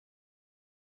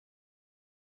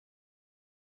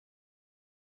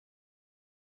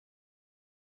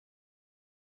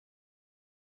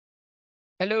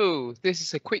Hello, this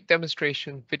is a quick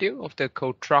demonstration video of the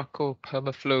Ultrasonic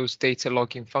Permaflow's data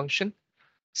logging function,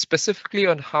 specifically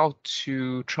on how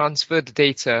to transfer the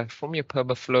data from your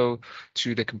Permaflow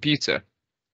to the computer.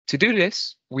 To do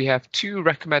this, we have two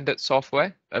recommended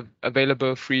software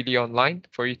available freely online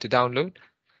for you to download.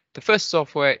 The first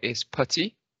software is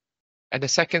Putty, and the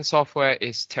second software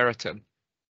is Terratum.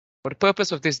 For the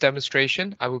purpose of this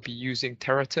demonstration, I will be using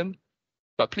Terratum,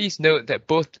 but please note that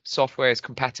both software is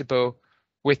compatible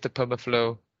with the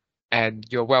Permaflow, and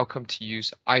you're welcome to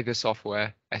use either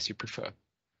software as you prefer.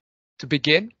 To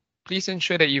begin, please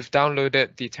ensure that you've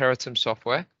downloaded the Terratum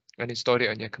software and installed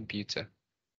it on your computer.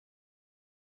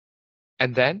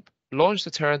 And then launch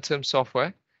the Terratum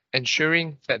software,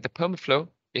 ensuring that the Permaflow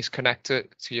is connected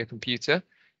to your computer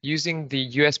using the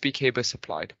USB cable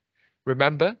supplied.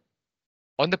 Remember,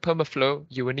 on the Permaflow,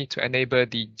 you will need to enable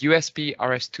the USB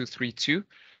RS232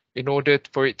 in order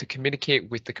for it to communicate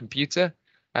with the computer,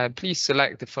 and please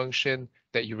select the function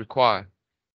that you require.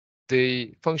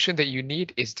 The function that you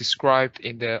need is described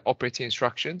in the operating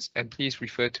instructions, and please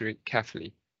refer to it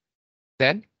carefully.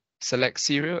 Then select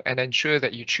serial and ensure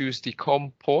that you choose the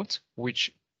COM port,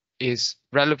 which is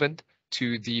relevant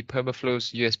to the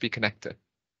Permaflow's USB connector.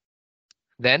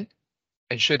 Then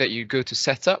ensure that you go to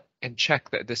setup and check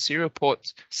that the serial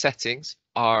port settings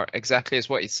are exactly as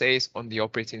what it says on the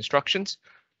operating instructions.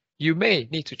 You may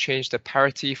need to change the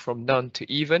parity from none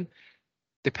to even,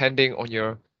 depending on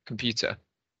your computer.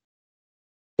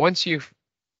 Once you've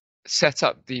set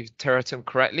up the Terratum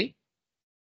correctly,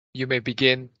 you may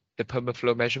begin the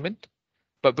Permaflow measurement.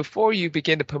 But before you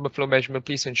begin the Permaflow measurement,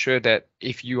 please ensure that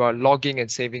if you are logging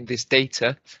and saving this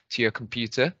data to your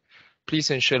computer, please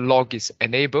ensure log is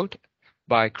enabled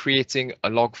by creating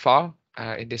a log file.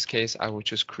 In this case, I will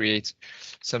just create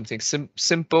something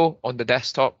simple on the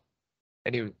desktop,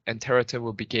 and Terratum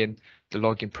will begin the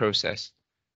logging process.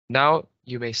 Now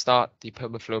you may start the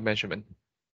Permaflow measurement.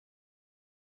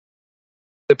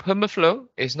 The Permaflow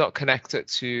is not connected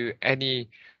to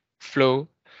any flow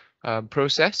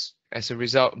process. As a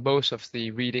result, most of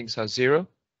the readings are zero.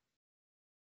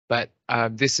 But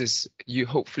this is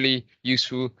hopefully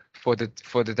useful for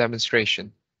the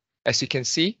demonstration. As you can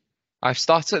see, I've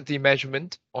started the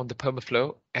measurement on the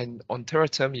Permaflow, and on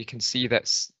Terratum you can see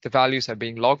that the values are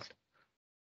being logged.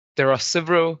 There are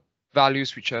several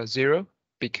values which are zero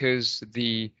because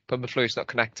the Permaflow is not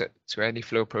connected to any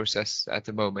flow process at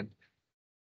the moment.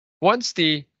 Once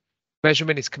the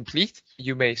measurement is complete,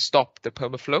 you may stop the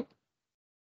Permaflow,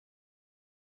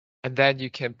 and then you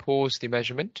can pause the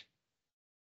measurement,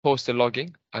 pause the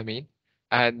logging,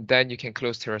 and then you can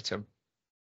close Terratum.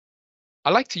 I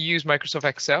like to use Microsoft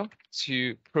Excel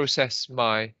to process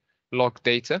my log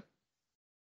data,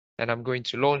 and I'm going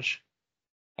to launch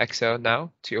Excel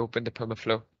now to open the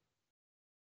Permaflow.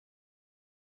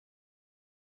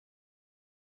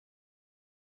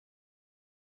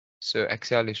 So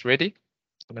Excel is ready,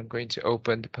 and I'm going to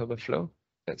open the Permaflow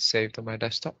that's saved on my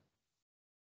desktop.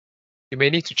 You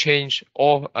may need to change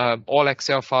all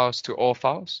Excel files to all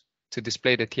files to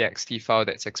display the TXT file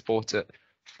that's exported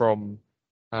from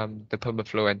the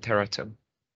Permaflow and Terratum.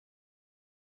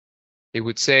 It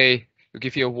would say, it'll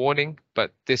give you a warning,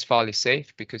 but this file is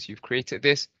safe because you've created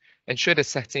this. Ensure the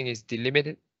setting is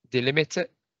delimited,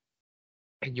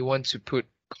 and you want to put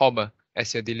comma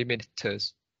as your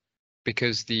delimiters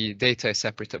because the data is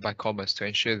separated by commas to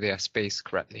ensure they are spaced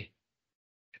correctly.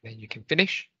 And then you can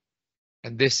finish.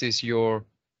 And this is your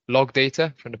log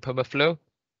data from the Permaflow.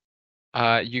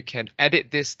 You can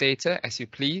edit this data as you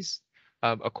please,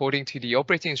 according to the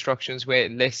operating instructions, where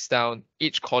it lists down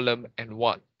each column and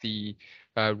what the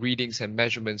readings and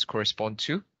measurements correspond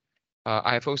to.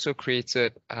 I have also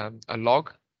created a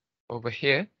log over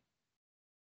here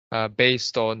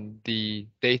based on the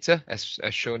data as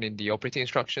shown in the operating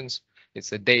instructions.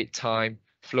 It's a date, time,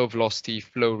 flow velocity,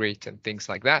 flow rate, and things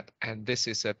like that. And this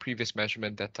is a previous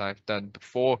measurement that I've done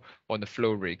before on the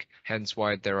flow rig, hence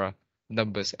why there are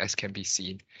numbers as can be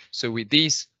seen. So with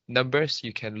these numbers,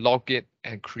 you can log it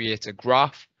and create a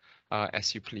graph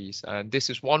as you please. And this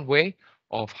is one way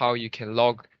of how you can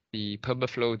log the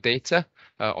Permaflow data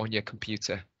on your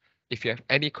computer. If you have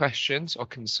any questions or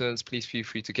concerns, please feel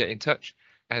free to get in touch.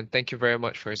 And thank you very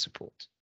much for your support.